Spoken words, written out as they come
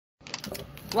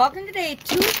Welcome to day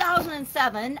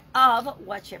 2007 of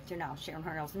What Shift to Now. Sharon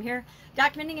Horne-Ellstrom here,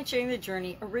 documenting and sharing the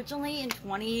journey. Originally in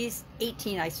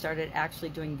 2018, I started actually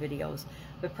doing videos,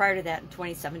 but prior to that in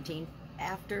 2017,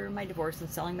 after my divorce and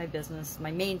selling my business,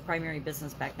 my main primary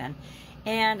business back then,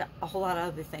 and a whole lot of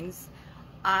other things,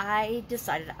 I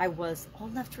decided I was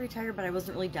old enough to retire, but I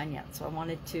wasn't really done yet. So I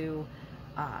wanted to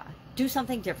do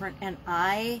something different, and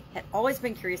I had always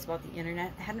been curious about the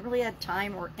internet. I hadn't really had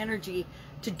time or energy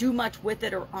to do much with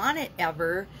it or on it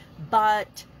ever,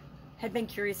 but had been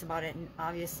curious about it. And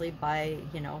obviously by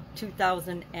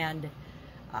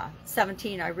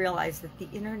 2017 I realized that the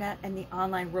internet and the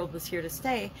online world was here to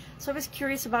stay. So I was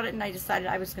curious about it, and I decided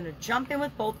I was going to jump in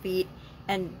with both feet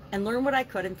and learn what I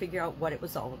could and figure out what it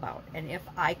was all about, and if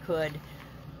I could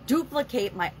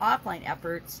duplicate my offline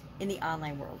efforts in the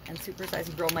online world and supersize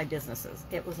and grow my businesses.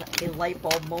 It was a light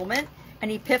bulb moment, an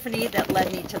epiphany that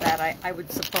led me to that, I would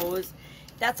suppose.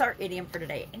 That's our idiom for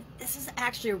today. And this is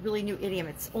actually a really new idiom.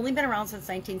 It's only been around since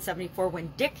 1974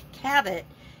 when Dick Cavett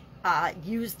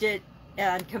used it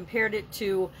and compared it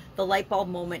to the light bulb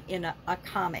moment in a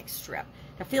comic strip.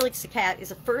 Now, Felix the Cat is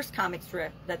the first comic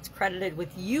strip that's credited with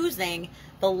using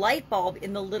the light bulb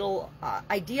in the little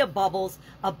idea bubbles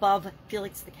above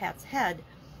Felix the Cat's head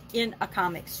in a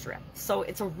comic strip. So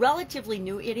it's a relatively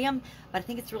new idiom, but I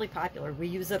think it's really popular. We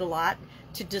use it a lot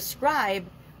to describe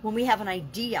when we have an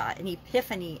idea, an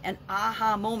epiphany, an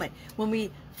aha moment, when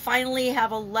we finally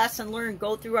have a lesson learned,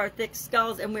 go through our thick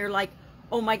skulls, and we're like,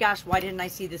 oh my gosh, why didn't I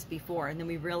see this before? And then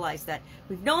we realize that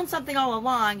we've known something all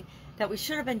along that we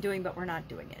should have been doing, but we're not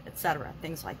doing it, etc.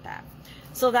 Things like that.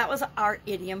 So that was our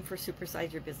idiom for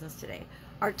Supersize Your Business today.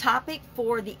 Our topic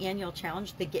for the annual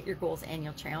challenge, the Get Your Goals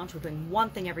annual challenge, we're doing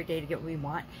one thing every day to get what we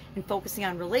want, and focusing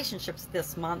on relationships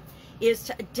this month, is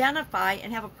to identify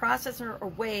and have a process or a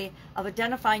way of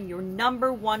identifying your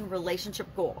 #1 relationship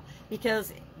goal.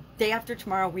 Because day after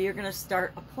tomorrow, we are going to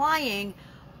start applying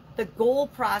the goal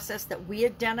process that we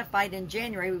identified in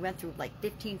January. We went through like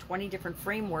 15, 20 different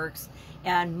frameworks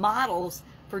and models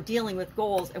for dealing with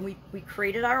goals, and we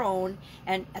created our own,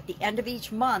 and at the end of each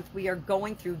month we are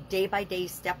going through day by day,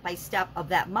 step by step of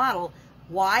that model.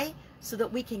 Why? So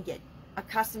that we can get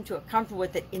accustomed to it, comfortable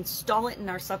with it, install it in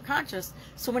our subconscious,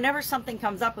 so whenever something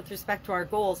comes up with respect to our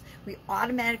goals, we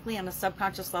automatically on a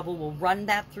subconscious level will run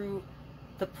that through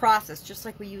the process, just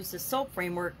like we use the SOAP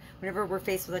framework whenever we're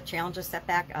faced with a challenge, a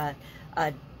setback,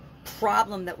 a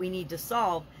problem that we need to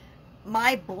solve.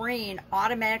 My brain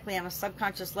automatically on a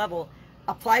subconscious level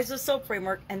applies the SOAP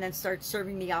framework and then starts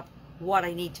serving me up what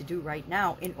I need to do right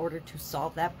now in order to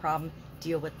solve that problem,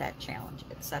 deal with that challenge,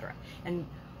 etc. And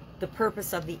the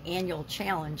purpose of the annual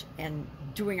challenge and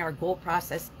doing our goal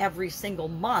process every single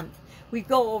month, we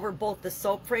go over both the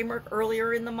SOAP framework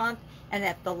earlier in the month, and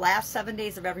at the last 7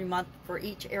 days of every month for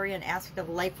each area and aspect of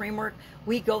the life framework,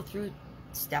 we go through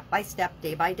step by step,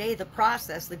 day by day, the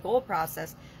process, the goal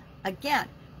process, again,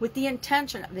 with the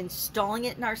intention of installing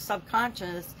it in our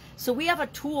subconscious, so we have a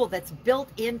tool that's built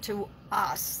into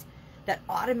us that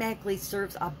automatically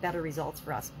serves up better results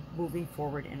for us moving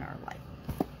forward in our life.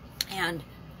 And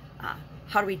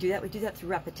how do we do that? We do that through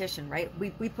repetition, right?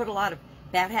 We put a lot of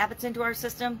bad habits into our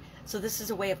system, so this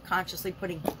is a way of consciously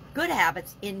putting good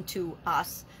habits into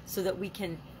us so that we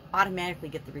can automatically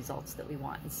get the results that we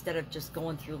want, instead of just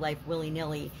going through life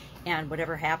willy-nilly and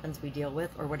whatever happens we deal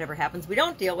with, or whatever happens we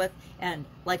don't deal with, and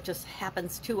life just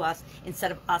happens to us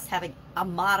instead of us having a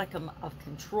modicum of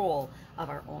control of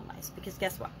our own lives. Because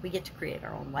guess what? We get to create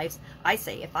our own lives. I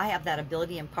say if I have that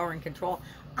ability and power and control,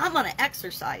 I'm going to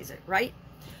exercise it, right?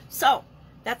 So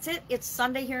that's it. It's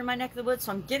Sunday here in my neck of the woods,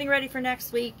 so I'm getting ready for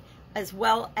next week, as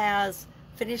well as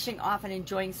finishing off and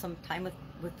enjoying some time with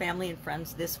family and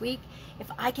friends this week.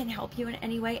 If I can help you in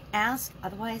any way, ask.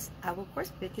 Otherwise, I will, of course,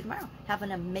 be with you tomorrow. Have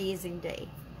an amazing day.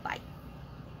 Bye.